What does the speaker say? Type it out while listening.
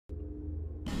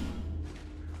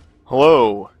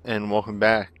Hello, and welcome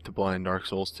back to Blind Dark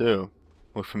Souls 2.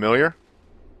 Look familiar?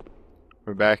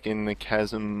 We're back in the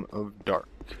Chasm of Dark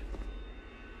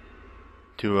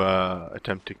to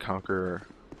attempt to conquer,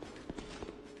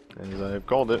 as I've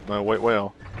called it, my white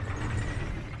whale.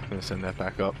 I'm gonna send that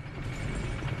back up.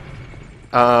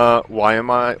 Why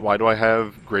do I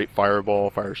have Great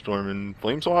Fireball, Firestorm, and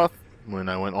Flameswath when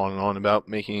I went on and on about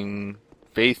making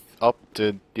Faith up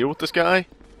to deal with this guy?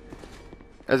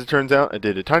 As it turns out, I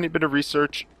did a tiny bit of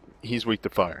research. He's weak to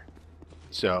fire.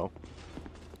 So,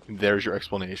 there's your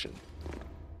explanation.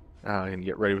 I'm gonna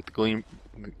get ready with the green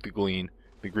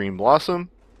blossom,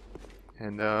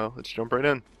 and let's jump right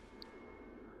in.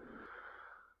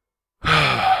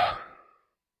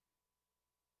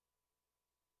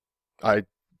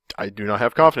 I do not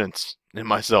have confidence in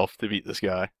myself to beat this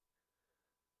guy.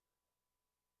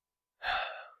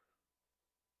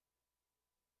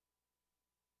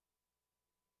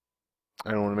 I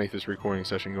don't want to make this recording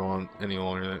session go on any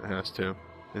longer than it has to,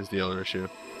 is the other issue.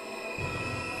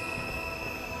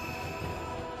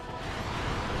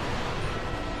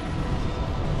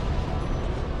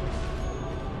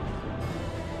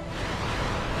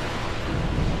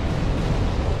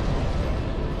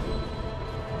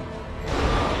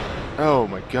 Oh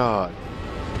my god.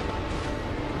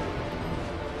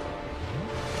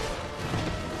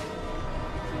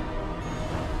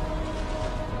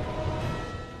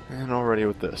 And already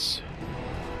with this.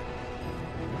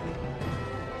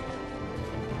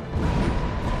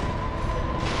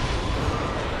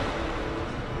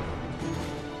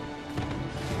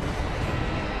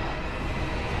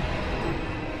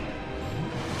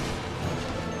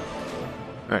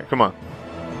 Alright, come on.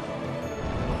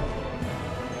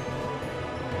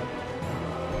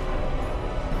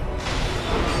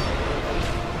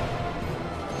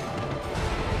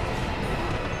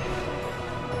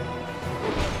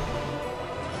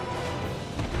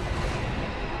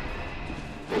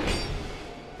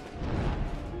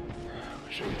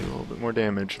 Wish I could do a little bit more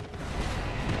damage.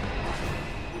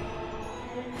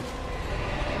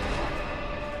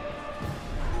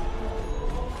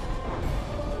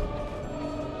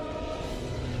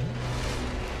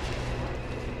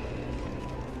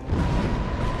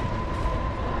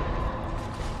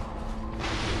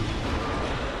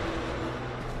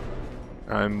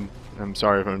 I'm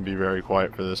sorry if I'm going to be very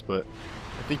quiet for this, but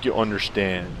I think you'll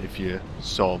understand if you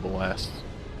saw the last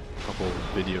couple of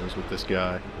videos with this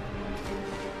guy.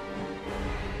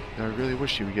 I really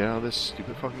wish he would get out of this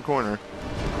stupid fucking corner.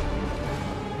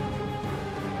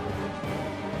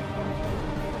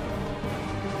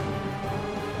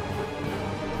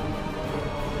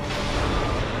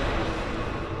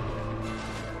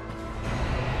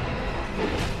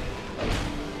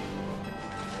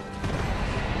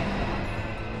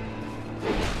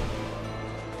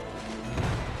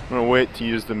 I'm gonna wait to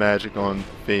use the magic on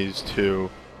phase 2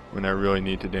 when I really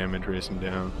need to damage race him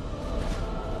down.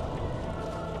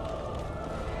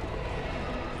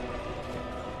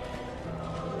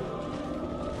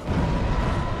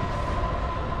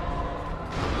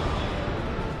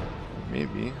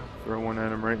 Maybe throw one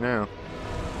at him right now.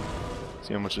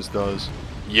 See how much this does.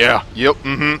 Yeah, yep,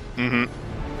 mm-hmm.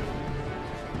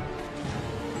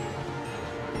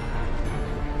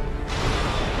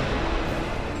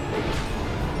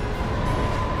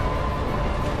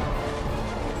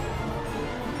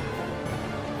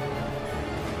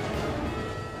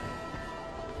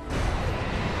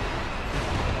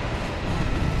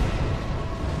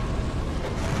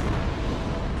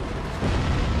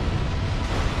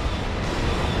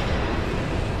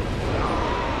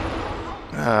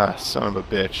 Ah, son of a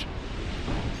bitch.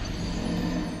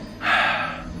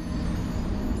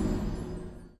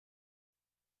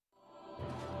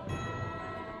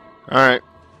 Alright.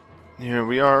 Here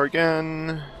we are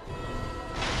again.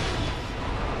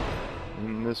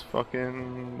 In this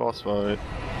fucking boss fight.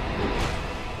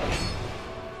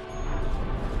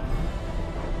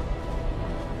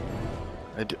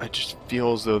 I just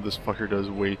feel as though this fucker does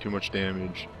way too much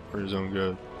damage for his own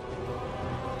good.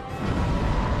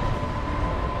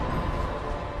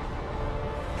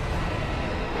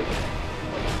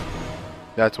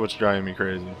 That's what's driving me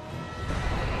crazy.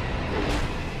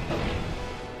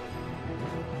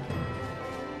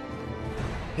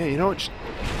 Yeah, you know what? Should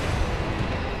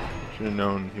have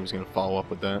known he was going to follow up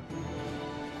with that.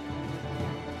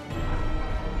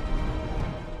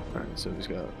 Alright, so he's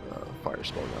got a fire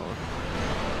spell going.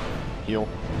 Heal.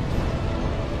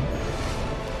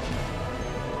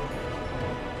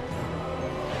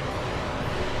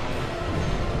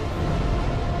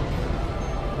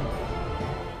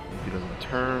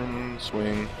 Turn,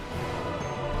 swing.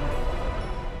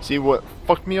 See, what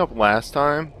fucked me up last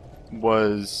time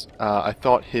was I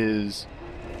thought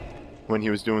when he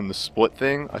was doing the split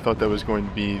thing, I thought that was going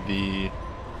to be the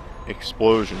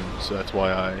explosion, so that's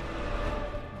why I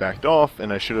backed off,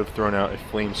 and I should have thrown out a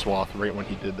flame swath right when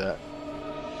he did that.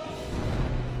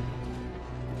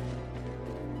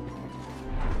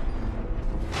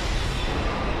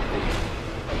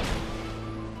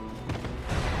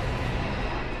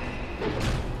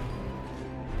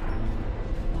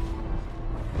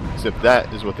 Except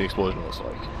that is what the explosion looks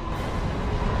like.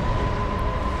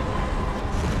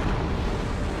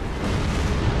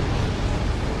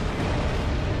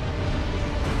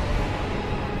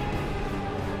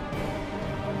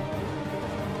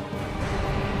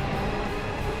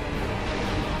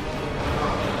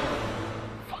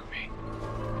 Fuck me.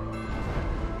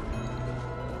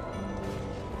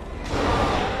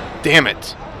 Damn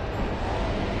it!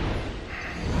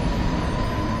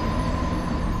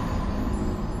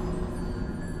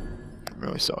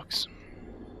 Really sucks.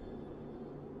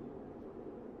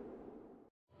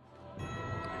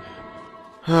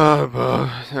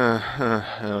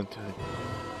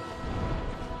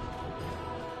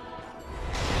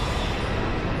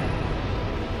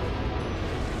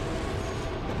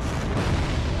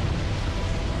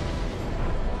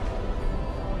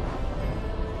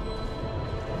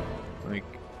 Like,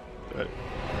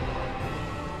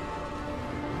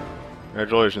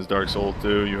 congratulations, Dark Soul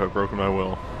 2, you have broken my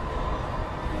will.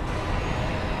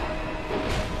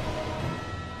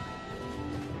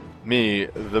 Me,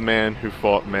 the man who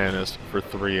fought Manus for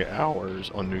 3 hours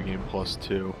on New Game Plus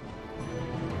 2.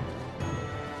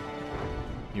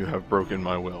 You have broken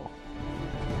my will.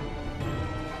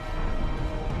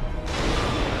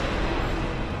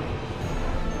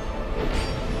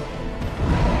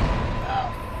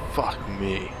 Oh, fuck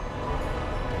me.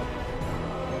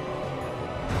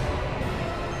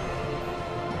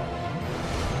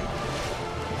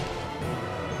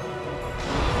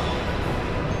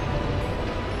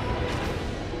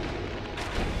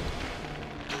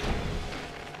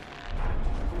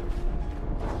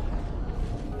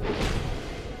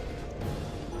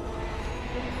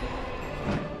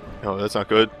 Oh, that's not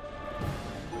good.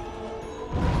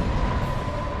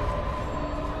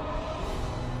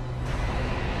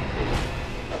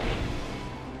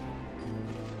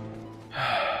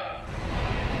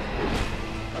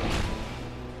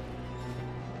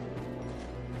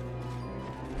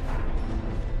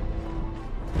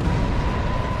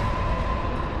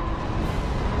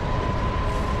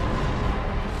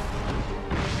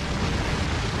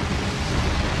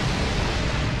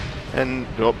 And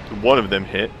nope, one of them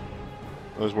hit.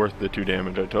 It was worth the 2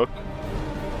 damage I took.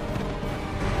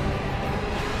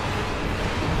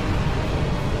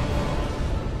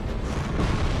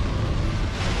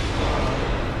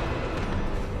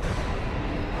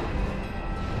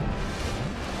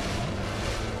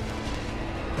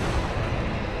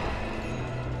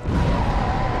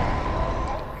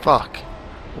 Fuck.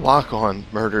 Lock-on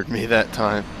murdered me that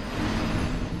time.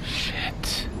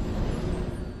 Shit.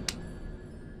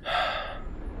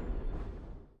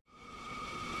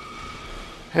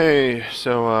 Hey,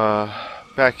 so,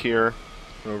 back here,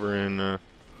 over in,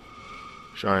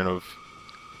 Shrine of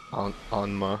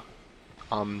Amna.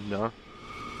 Oh,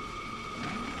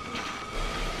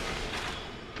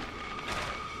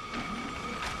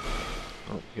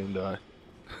 you're gonna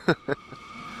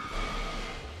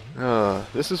die.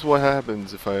 This is what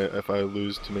happens if I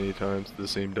lose too many times to the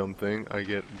same dumb thing. I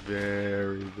get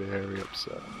very, very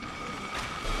upset.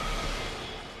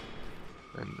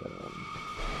 And,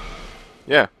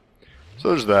 yeah, so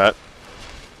there's that.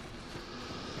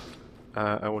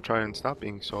 I will try and stop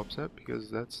being so upset because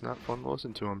that's not fun to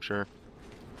listen to, I'm sure.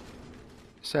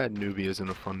 Sad newbie isn't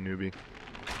a fun newbie.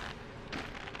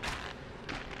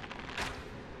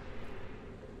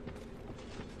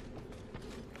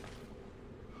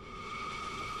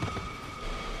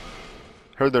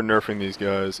 Heard they're nerfing these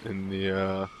guys in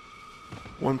the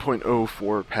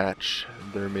 1.04 patch.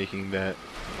 They're making that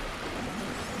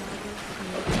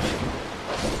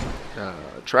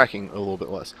tracking a little bit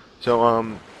less. So,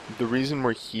 the reason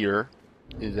we're here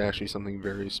is actually something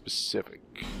very specific.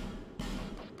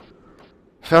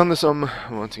 Found this on,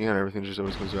 once again, everything just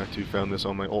always comes back to, found this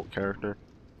on my alt character.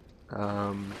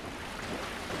 Let's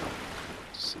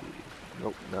see.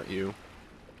 Nope, not you.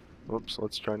 Oops,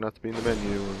 let's try not to be in the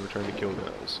menu when we're trying to kill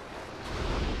guys.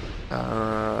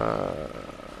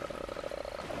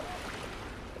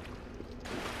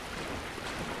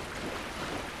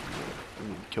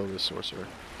 Kill this sorcerer.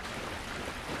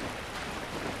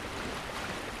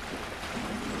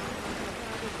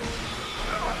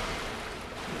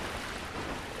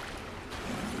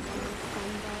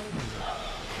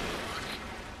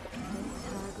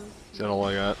 that all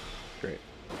I got? Great.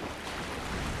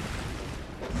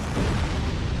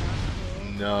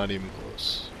 Not even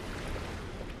close.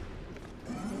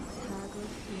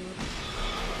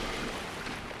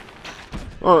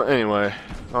 Well, anyway,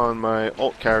 on my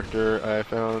alt character, I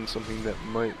found something that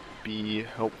might be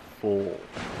helpful.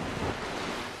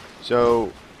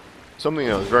 So, something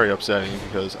that was very upsetting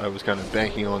because I was kind of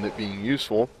banking on it being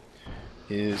useful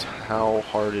is how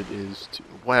hard it is to...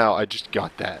 Wow, I just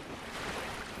got that.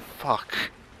 Fuck.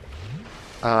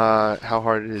 How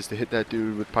hard it is to hit that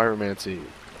dude with pyromancy.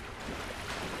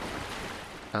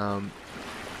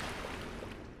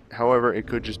 However, it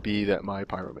could just be that my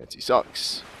pyromancy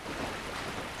sucks.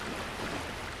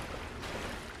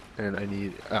 And I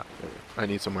need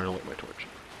somewhere to light my torch.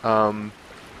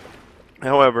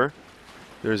 However,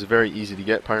 there's a very easy to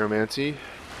get pyromancy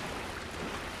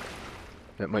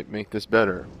that might make this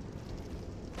better.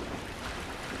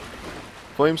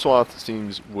 Flame Swath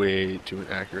seems way too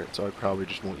inaccurate, so I probably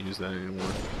just won't use that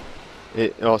anymore.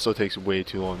 It also takes way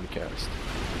too long to cast.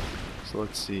 So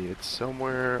let's see, it's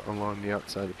somewhere along the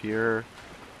outside of here.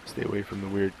 Stay away from the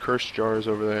weird curse jars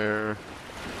over there.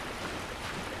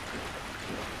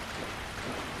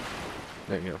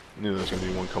 There you go. I knew there was going to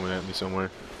be one coming at me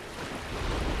somewhere.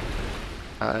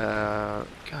 God,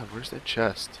 where's that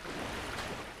chest?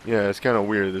 Yeah, it's kind of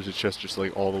weird. There's a chest just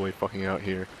like all the way fucking out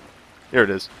here. Here it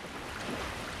is.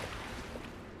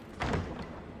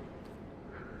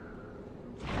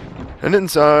 And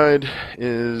inside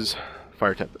is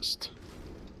Fire Tempest.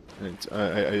 And it's,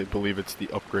 I believe it's the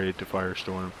upgrade to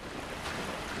Firestorm.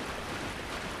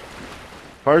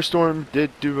 Firestorm did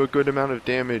do a good amount of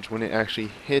damage when it actually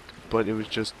hit, but it was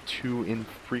just too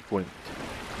infrequent.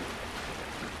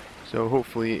 So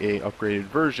hopefully a upgraded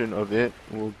version of it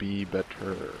will be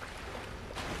better.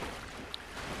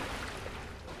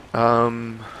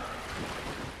 What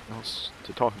else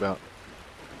to talk about?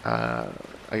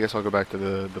 I guess I'll go back to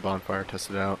the bonfire, test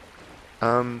it out.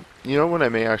 You know what I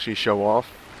may actually show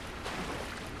off?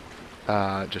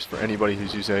 Just for anybody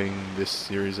who's using this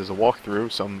series as a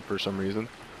walkthrough, for some reason.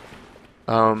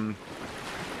 I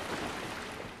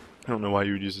don't know why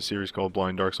you would use a series called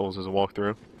Blind Dark Souls as a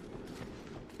walkthrough.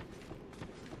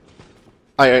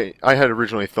 I had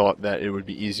originally thought that it would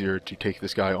be easier to take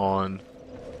this guy on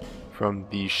from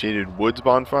the Shaded Woods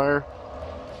bonfire.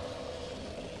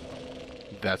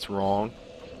 That's wrong.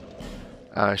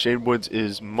 Shaded Woods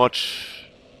is much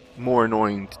more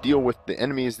annoying to deal with the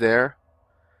enemies there.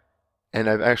 And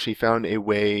I've actually found a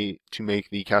way to make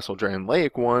the Castle Dragon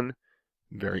Lake one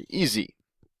very easy.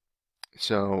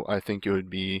 So I think it would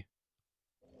be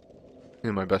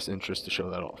in my best interest to show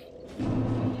that off.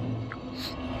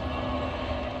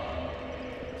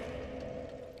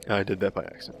 I did that by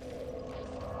accident.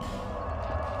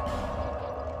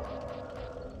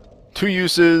 Two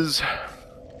uses,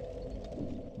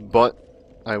 but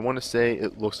I want to say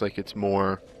it looks like it's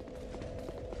more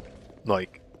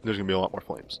like there's going to be a lot more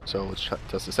flames. So let's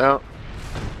test this out.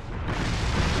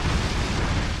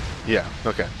 Yeah,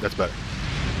 okay, that's better.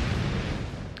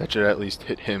 That should at least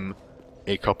hit him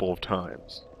a couple of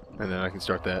times. And then I can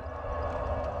start that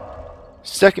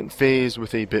second phase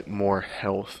with a bit more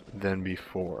health than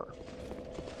before.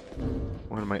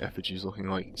 What are my effigies looking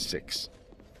like? 6.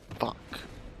 Fuck.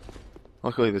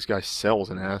 Luckily this guy sells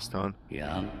an ass ton.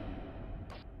 Yeah.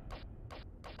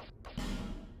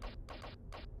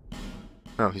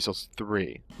 Oh, he sells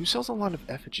 3. Who sells a lot of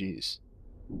effigies?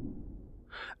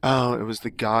 Oh, it was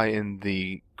the guy in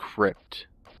the crypt.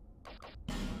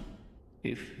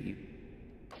 If you...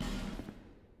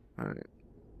 Alright.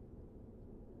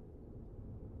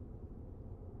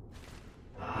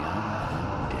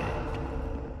 Yeah,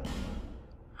 dead.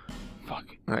 Fuck.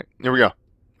 Alright, here we go.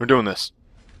 We're doing this.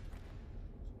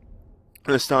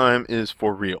 This time is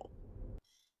for real.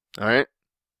 Alright?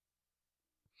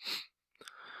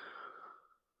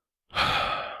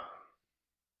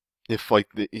 If I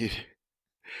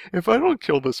don't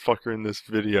kill this fucker in this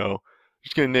video, I'm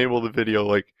just gonna enable the video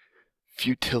like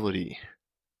futility.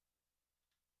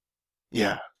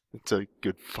 Yeah, it's a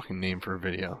good fucking name for a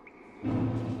video.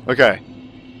 Okay,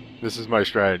 this is my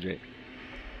strategy.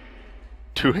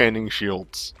 Two-handing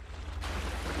shields.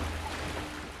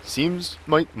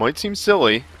 Might seem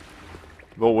silly,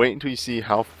 but wait until you see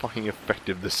how fucking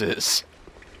effective this is.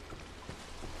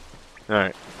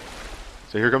 Alright,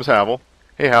 so here comes Havel.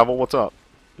 Hey Havel, what's up?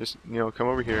 Just, you know, come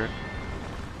over here.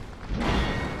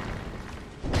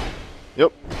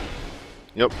 Yep.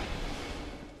 Yep.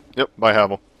 Yep, bye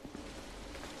Havel.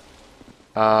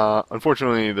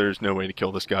 Unfortunately, there's no way to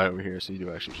kill this guy over here, so you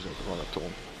do actually just have to run up to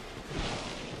him.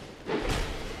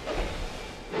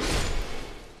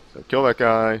 So kill that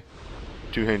guy.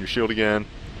 Two-hander shield again.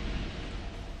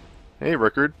 Hey,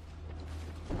 Rickard.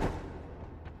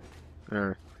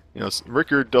 You know,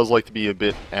 Rickard does like to be a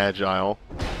bit agile,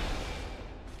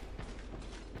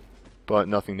 but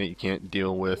nothing that you can't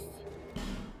deal with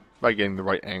by getting the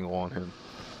right angle on him.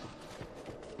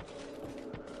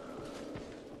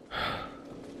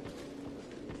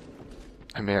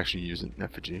 I may actually use an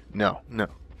effigy. No, no.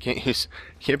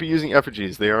 Can't be using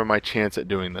effigies. They are my chance at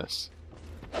doing this.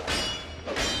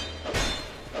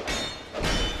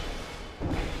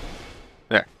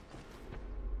 There.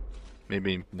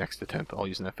 Maybe next attempt I'll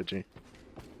use an effigy.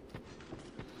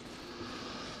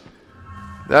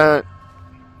 That.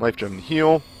 Life gem to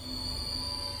heal.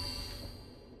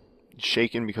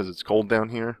 Shaken because it's cold down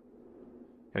here.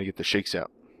 Gotta get the shakes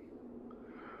out.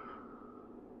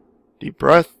 Deep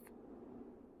breath.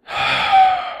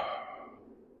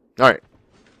 Alright.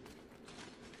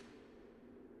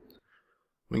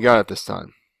 We got it this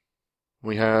time.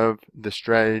 We have the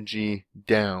strategy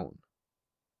down.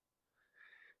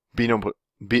 Beat him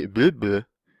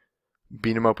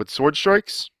up with sword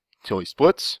strikes till he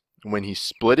splits. When he's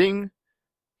splitting,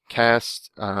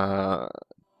 cast Fire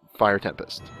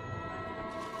Tempest.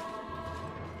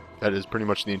 That is pretty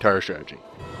much the entire strategy.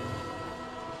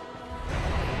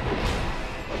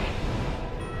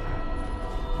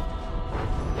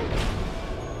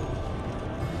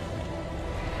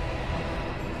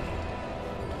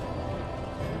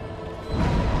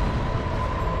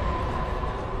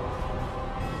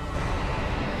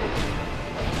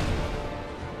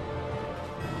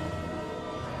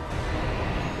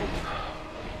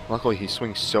 Luckily, he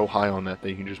swings so high on that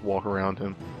you can just walk around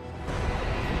him.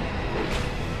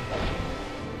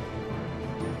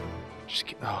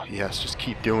 Oh, yes, just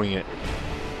keep doing it.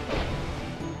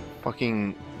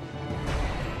 Fucking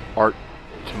art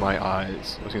to my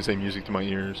eyes. I was gonna say music to my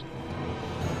ears.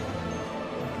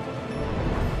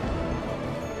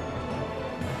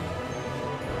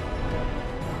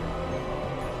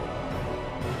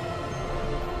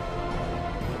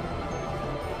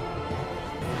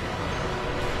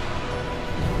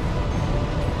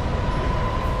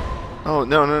 Oh,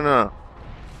 no, no, no.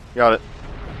 Got it.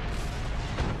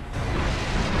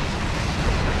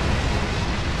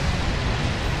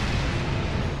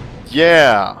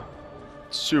 Yeah!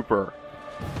 Super.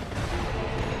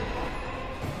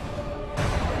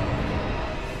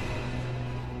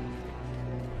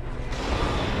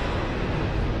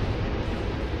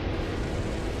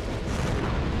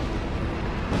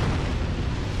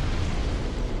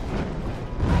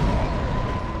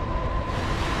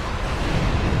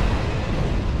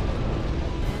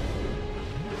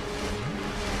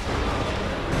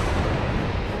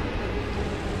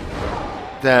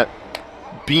 That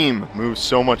beam moves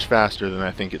so much faster than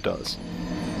I think it does.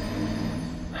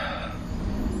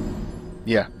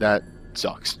 Yeah, that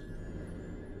sucks.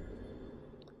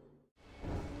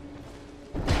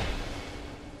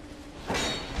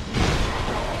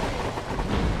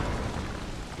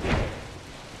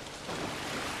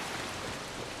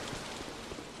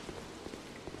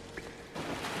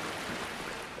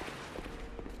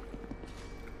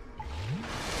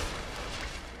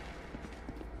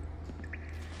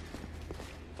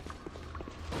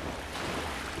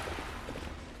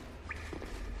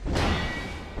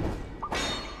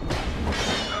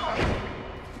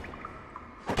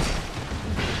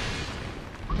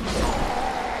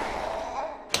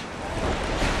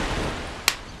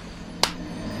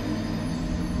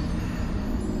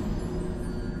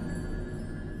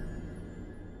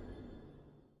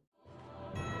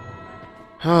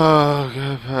 Oh,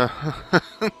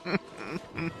 God.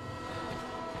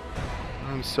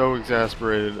 I'm so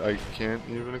exasperated, I can't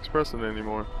even express it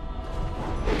anymore.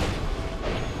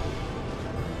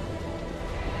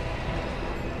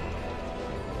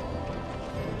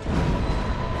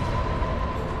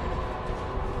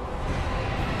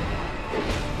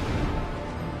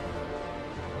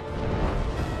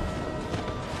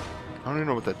 I don't even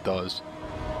know what that does.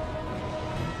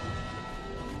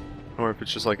 Or if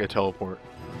it's just like a teleport.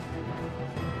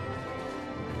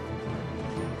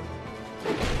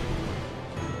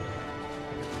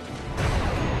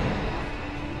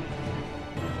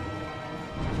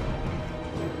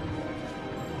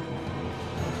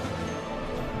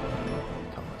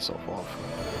 Cut myself off.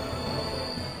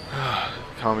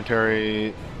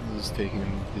 Commentary is taking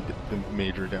the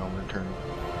major downward turn.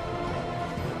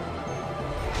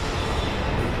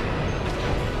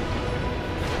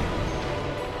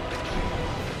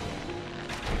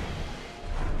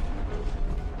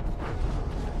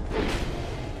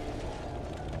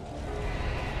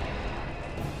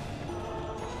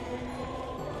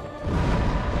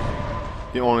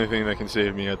 The only thing that can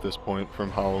save me at this point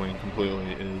from Halloween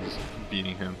completely is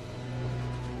beating him.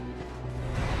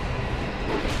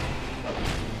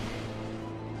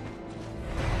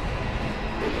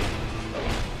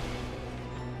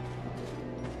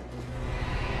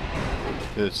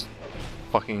 This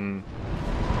fucking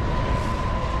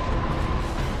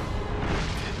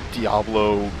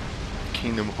Diablo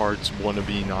Kingdom Hearts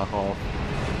wannabe knockoff.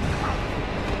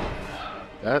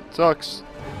 That sucks.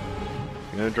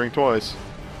 I'm gonna drink twice.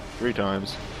 3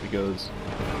 times. Because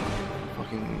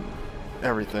fucking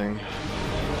everything.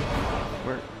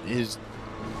 Where is...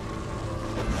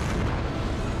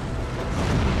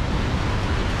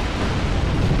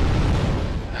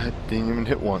 I didn't even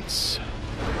hit once.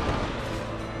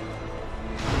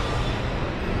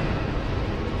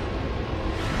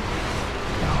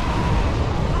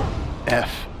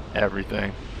 F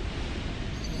everything.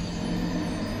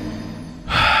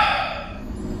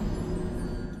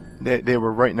 They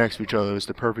were right next to each other. It was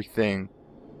the perfect thing.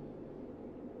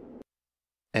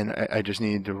 And I just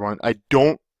needed to run. I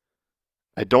don't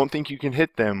think you can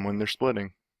hit them when they're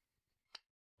splitting.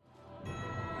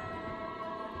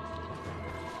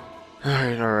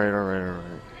 Alright.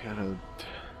 Gotta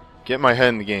get my head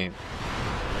in the game.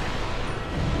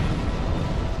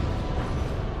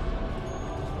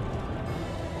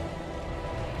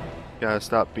 Gotta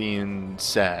stop being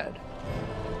sad.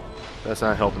 That's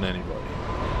not helping anybody.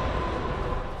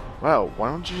 Wow, why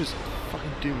don't you just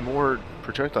fucking do more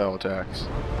projectile attacks?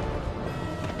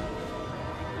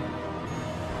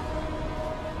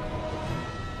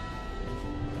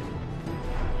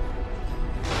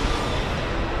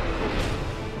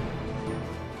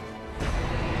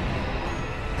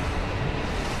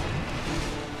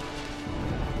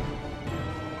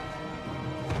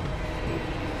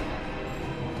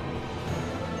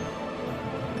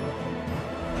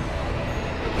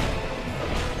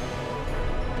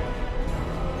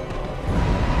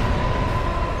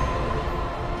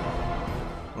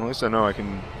 At least I know I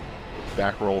can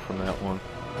back roll from that one.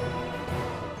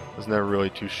 Was never really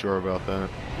too sure about that.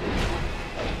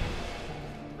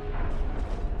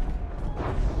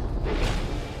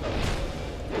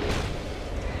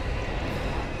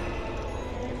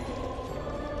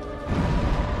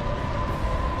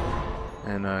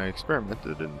 And I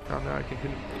experimented and found out I can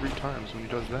hit him 3 times when he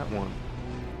does that one.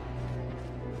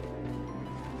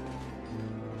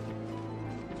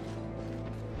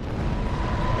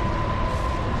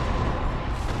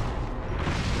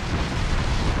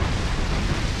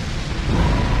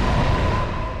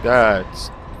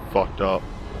 That's fucked up.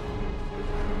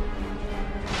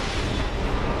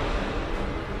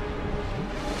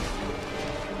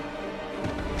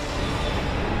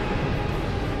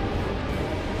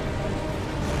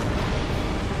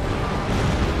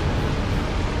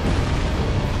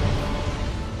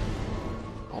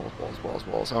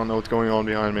 Balls. I don't know what's going on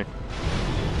behind me.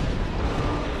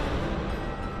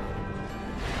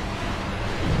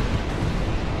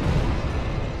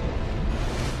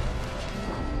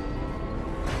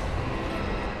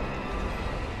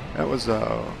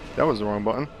 That was the wrong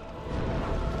button.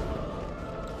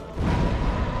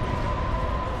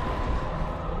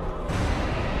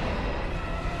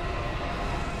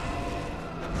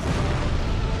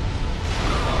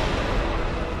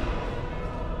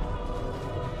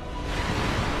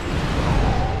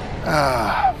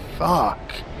 Ah, fuck.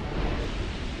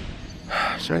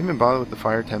 Should I even bother with the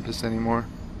Fire Tempest anymore?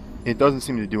 It doesn't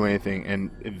seem to do anything, and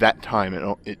at that time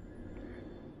it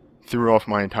threw off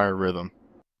my entire rhythm.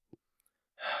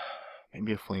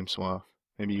 Maybe a Flame Swath.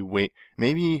 Maybe wait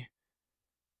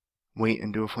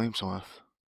and do a Flame Swath.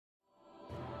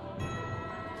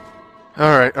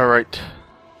 Alright.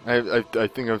 I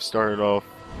think I've started off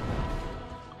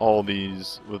all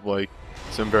these with like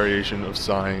some variation of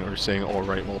sighing or saying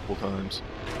alright multiple times.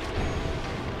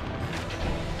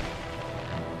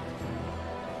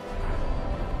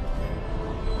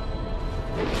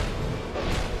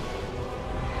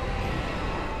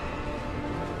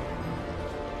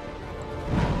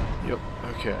 Yep,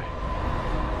 okay.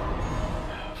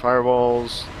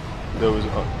 Fireballs. Those.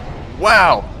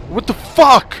 Wow! What the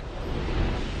fuck?!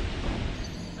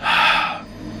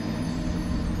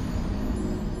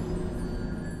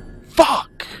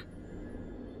 Fuck!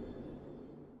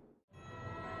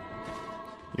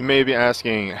 You may be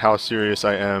asking how serious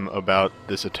I am about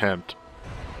this attempt.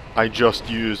 I just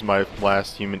used my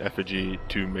last human effigy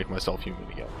to make myself human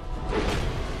again.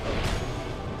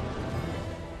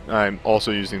 I'm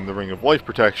also using the Ring of Life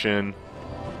Protection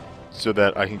so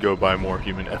that I can go buy more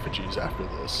human effigies after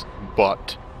this.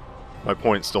 But my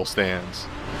point still stands.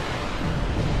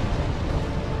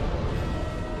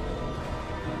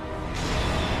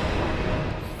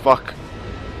 Fuck.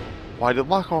 Why did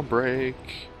lock-on break?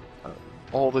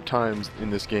 All the times in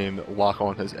this game that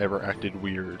lock-on has ever acted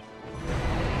weird.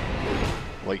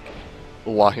 Like,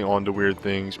 locking on to weird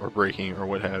things or breaking or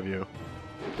what have you.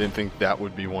 Didn't think that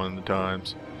would be one of the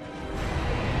times.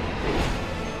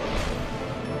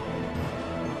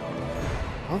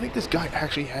 I don't think this guy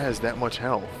actually has that much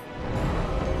health.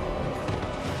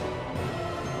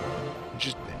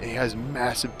 He has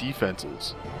massive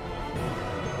defenses.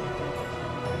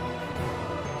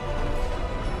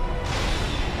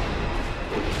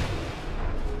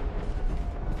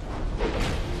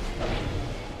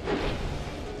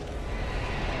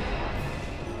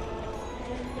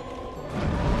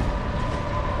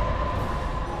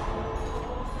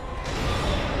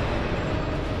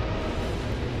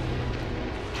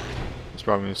 It's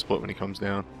probably going to split when he comes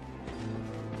down.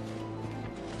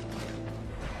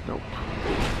 Nope.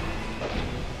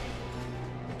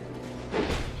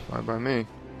 Fine by me.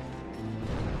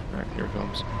 Alright, here it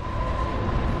comes.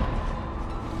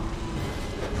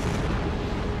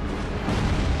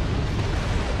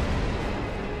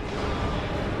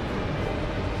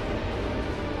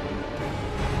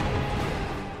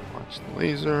 Watch the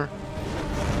laser.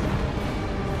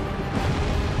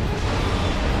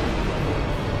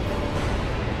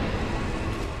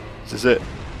 This is it.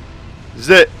 This is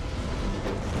it.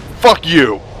 Fuck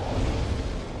you!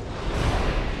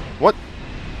 What?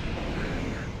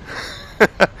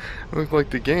 Looked like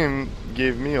the game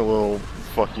gave me a little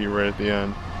fuck you right at the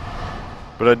end.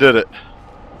 But I did it.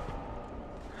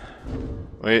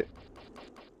 Wait.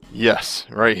 Yes,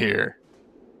 right here.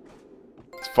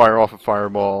 Let's fire off a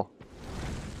fireball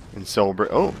and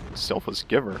celebrate. Oh, selfless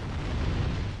giver.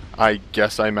 I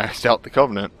guess I maxed out the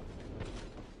covenant.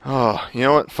 Oh, you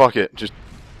know what? Fuck it. Just...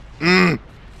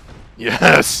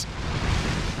 Yes!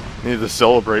 Need to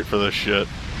celebrate for this shit.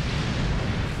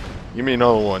 Give me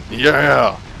another one.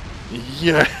 Yeah!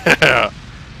 Yeah!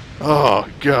 Oh,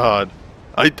 God.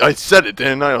 I said it,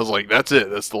 didn't I? I was like, that's it.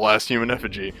 That's the last human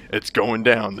effigy. It's going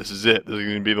down. This is it. This is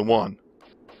going to be the one.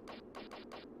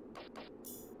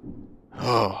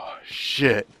 Oh,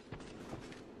 shit.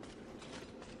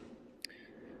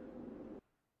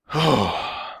 Oh.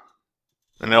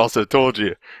 And I also told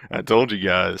you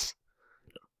guys,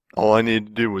 all I needed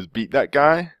to do was beat that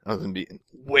guy. I was going to be in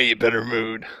way better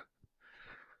mood.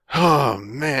 Oh,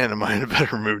 man, am I in a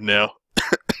better mood now.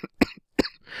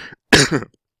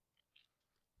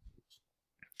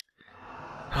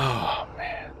 Oh,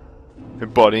 man. Hey,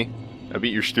 buddy, I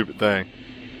beat your stupid thing.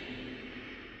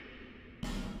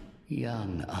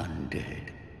 Young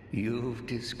undead, you've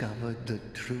discovered the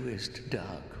truest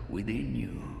dark within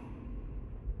you.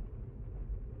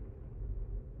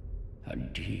 A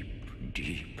deep,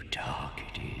 deep dark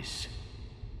it is.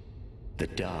 The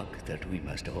dark that we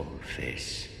must all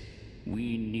face.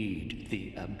 We need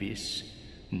the abyss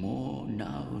more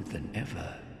now than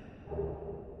ever.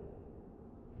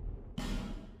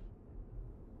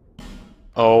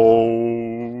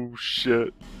 Oh,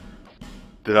 shit.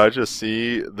 Did I just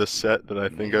see the set that I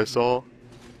think I saw?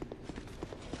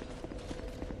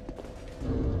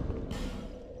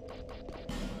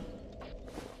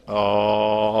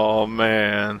 Oh,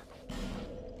 man.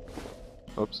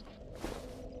 Oops.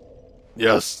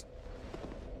 Yes.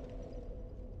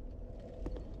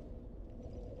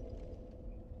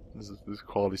 This is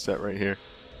quality set right here.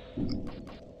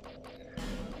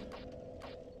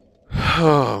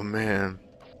 Oh, man.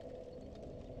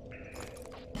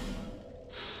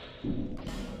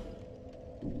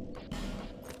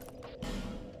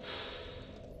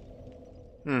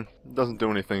 Doesn't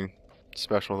do anything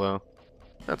special though.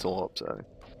 That's a little upsetting.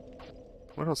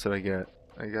 What else did I get?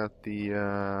 I got the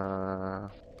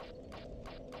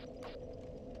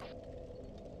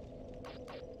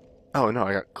oh no,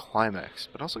 I got Climax,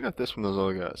 but I also got this from those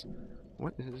other guys.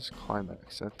 What is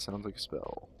Climax? That sounds like a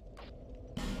spell.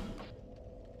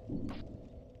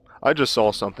 I just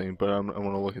saw something, but I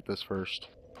want to look at this first.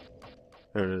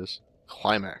 There it is.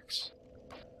 Climax.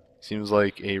 Seems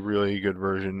like a really good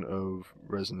version of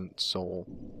Resonant Soul.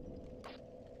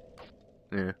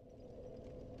 Yeah.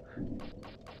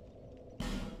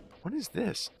 What is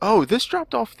this? Oh, this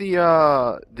dropped off the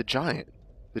giant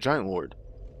lord.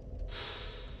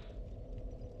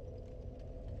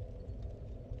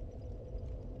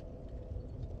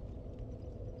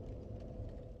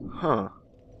 Huh.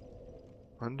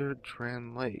 Under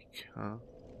Tran Lake, huh?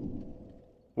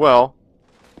 Well,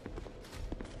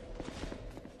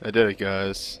 I did it,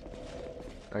 guys.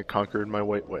 I conquered my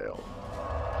white whale.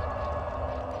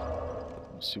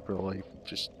 I'm super, like,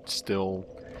 just still...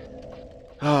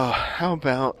 how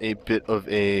about a bit of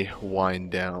a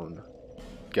wind down,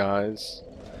 guys?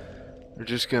 We're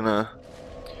just gonna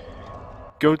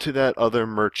go to that other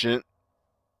merchant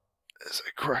as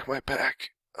I crack my back.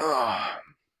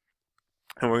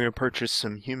 And we're gonna purchase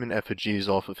some human effigies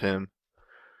off of him.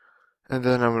 And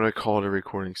then I'm gonna call it a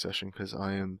recording session because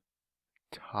I am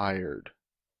tired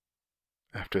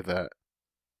after that.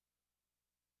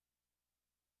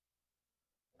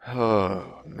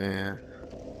 Oh, man.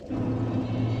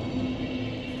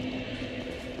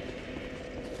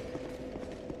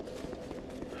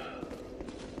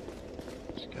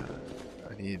 Just gotta,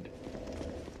 I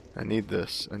need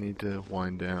this. I need to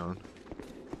wind down.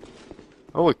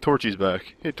 Oh look, Torchy's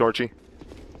back. Hey Torchy.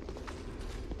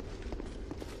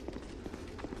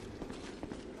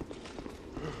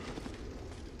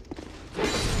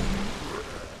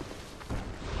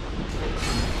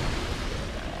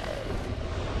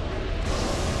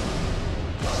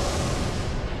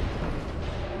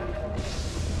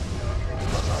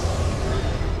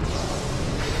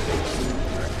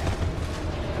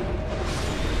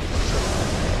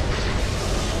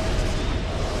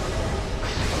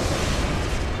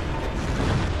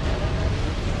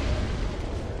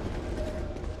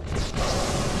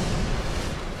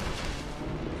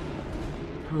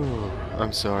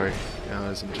 I'm sorry,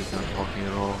 guys, I'm just not talking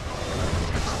at all.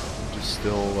 I'm just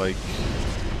still like...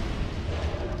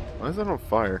 Why is that on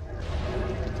fire?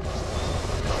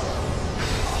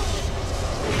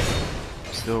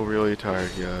 I'm still really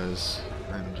tired, guys.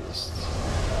 I'm just...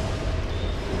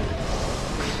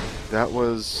 That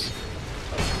was...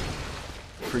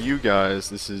 For you guys,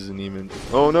 this isn't even...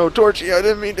 Oh no, Torchy, I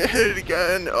didn't mean to hit it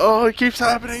again! Oh, it keeps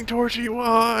happening, Torchy,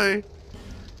 why?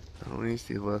 At least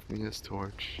he left me his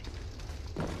torch.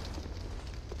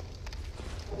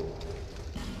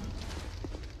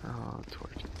 Oh,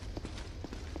 torch.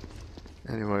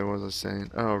 Anyway, what was I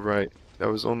saying? Oh, right. That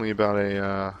was only about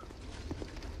a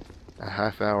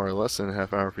half hour, less than a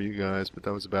half hour for you guys, but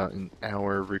that was about an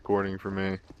hour of recording for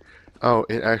me. Oh,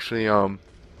 it actually,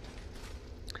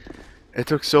 it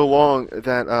took so long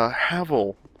that,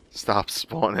 Havel stopped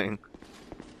spawning.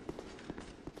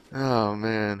 Oh,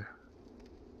 man.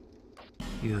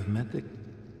 You have met the...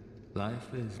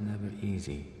 Life is never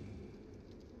easy,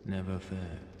 never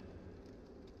fair.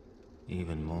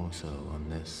 Even more so on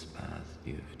this path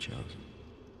you've chosen.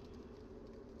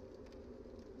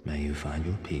 May you find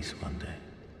your peace one day.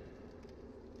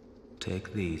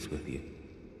 Take these with you.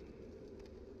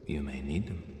 You may need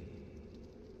them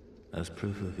as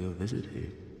proof of your visit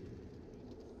here.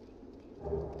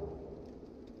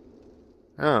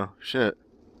 Oh, shit.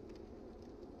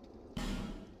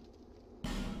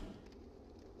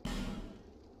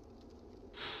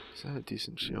 Is that a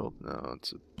decent shield? No,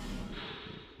 it's a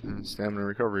stamina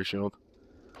recovery shield.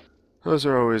 Those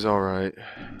are always alright.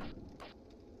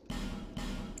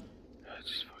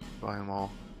 Just fucking buy them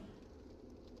all.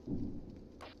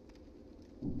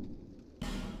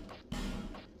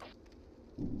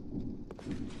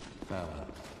 Farewell.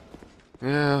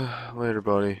 Yeah, later,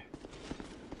 buddy.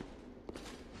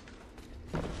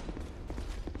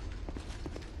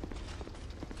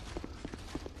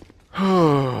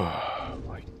 Oh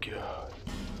my god.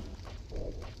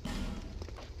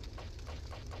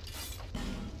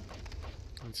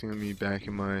 I'm gonna be back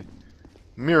in my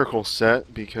miracle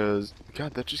set because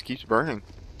god, that just keeps burning.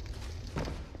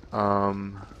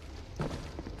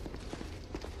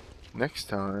 Next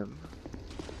time,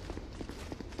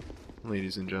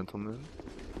 ladies and gentlemen,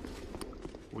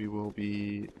 we will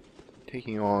be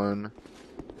taking on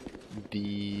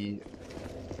the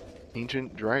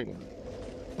ancient dragon.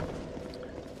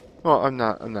 Well, I'm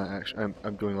not actually,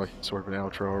 I'm doing like sort of an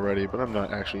outro already, but I'm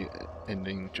not actually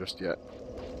ending just yet.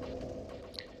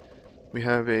 We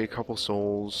have a couple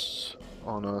souls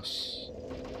on us.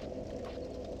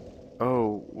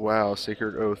 Oh, wow,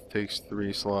 Sacred Oath takes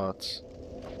 3 slots.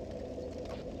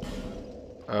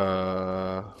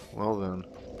 Well then.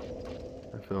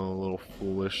 I feel a little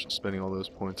foolish spending all those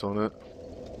points on it.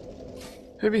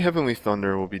 Maybe Heavenly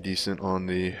Thunder will be decent on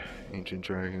the Ancient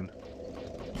Dragon.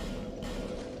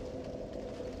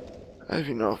 I have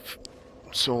enough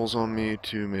souls on me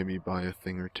to maybe buy a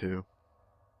thing or two.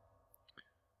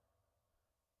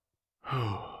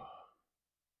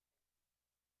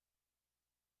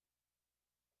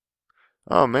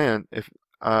 Oh man, if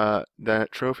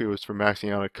that trophy was for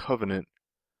maxing out a Covenant,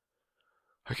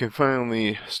 I can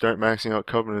finally start maxing out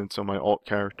Covenants on my alt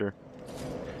character.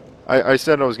 I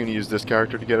said I was going to use this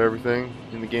character to get everything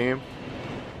in the game,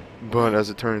 but as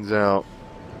it turns out,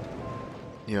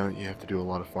 you know, you have to do a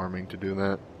lot of farming to do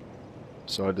that.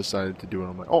 So I decided to do it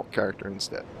on my alt character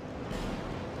instead.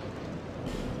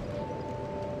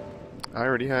 I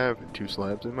already have 2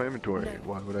 slabs in my inventory.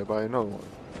 Why would I buy another one?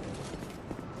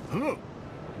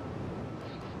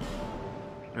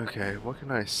 Okay, what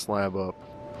can I slab up?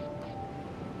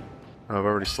 Oh, I've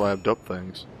already slabbed up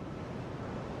things.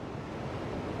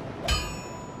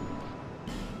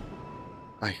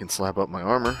 I can slab up my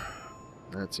armor.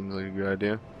 That seems like a good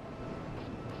idea.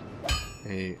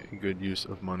 A good use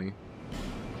of money.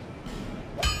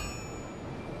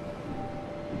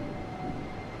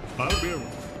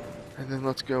 And then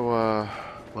let's go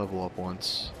level up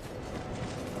once.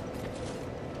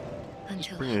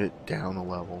 Until Bring it down a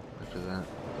level after that.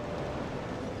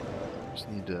 Just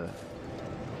need to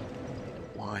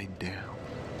wind down.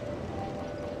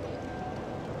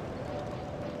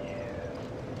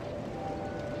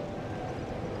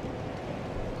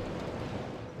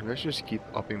 Maybe I should just keep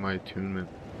upping my attunement.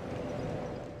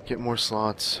 Get more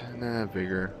slots. Nah,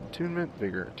 vigor. Attunement,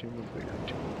 vigor. Attunement, vigor.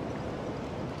 Attunement.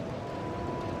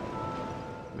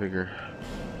 Vigor.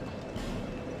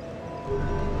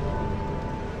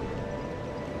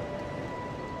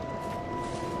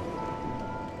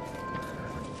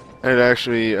 And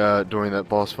actually, during that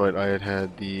boss fight, I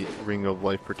had the Ring of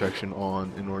Life Protection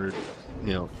on in order,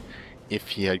 you know, if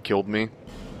he had killed me,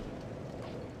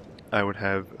 I would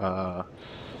have, I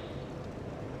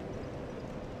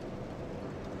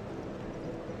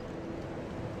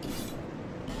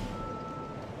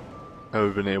would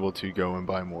have been able to go and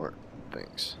buy more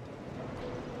things.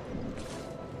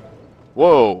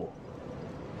 Whoa!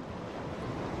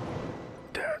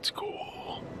 That's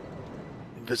cool.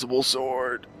 Invisible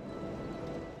sword.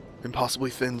 Impossibly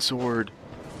thin sword.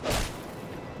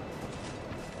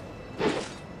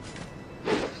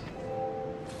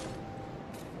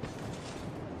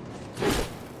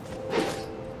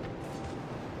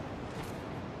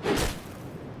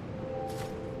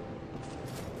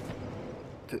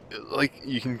 Like,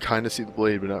 you can kind of see the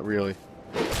blade, but not really.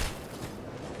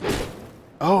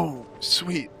 Oh,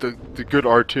 sweet. The good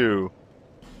R2.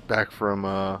 Back from,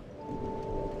 I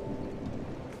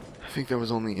think that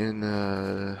was only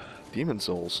in, Demon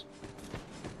Souls.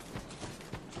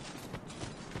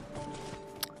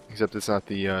 Except it's not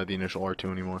the initial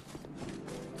R2 anymore.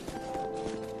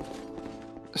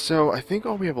 So, I think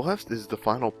all we have left is the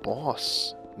final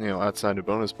boss. You know, outside of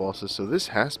bonus bosses, so this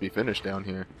has to be finished down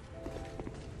here.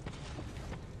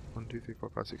 1, 2, 3, 4,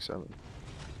 5, 6, 7.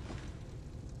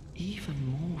 Even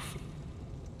more.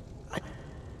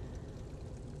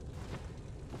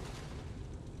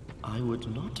 I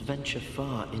would not venture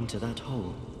far into that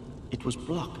hole. It was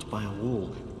blocked by a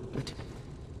wall, but...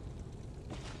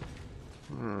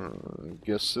 I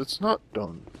guess it's not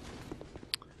done.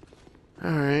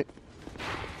 Alright.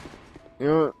 You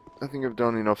know what? I think I've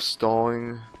done enough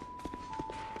stalling.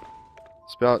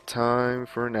 It's about time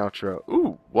for an outro.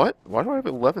 Ooh, what? Why do I have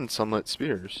 11 sunlit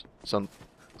spears? Sunlit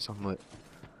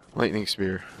lightning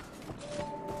spear.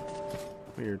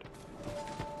 Weird.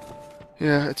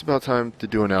 Yeah, it's about time to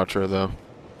do an outro though.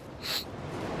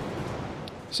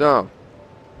 So,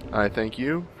 I thank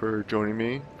you for joining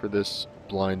me for this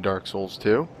blind Dark Souls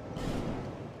 2.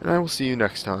 And I will see you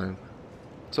next time.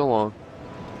 So long.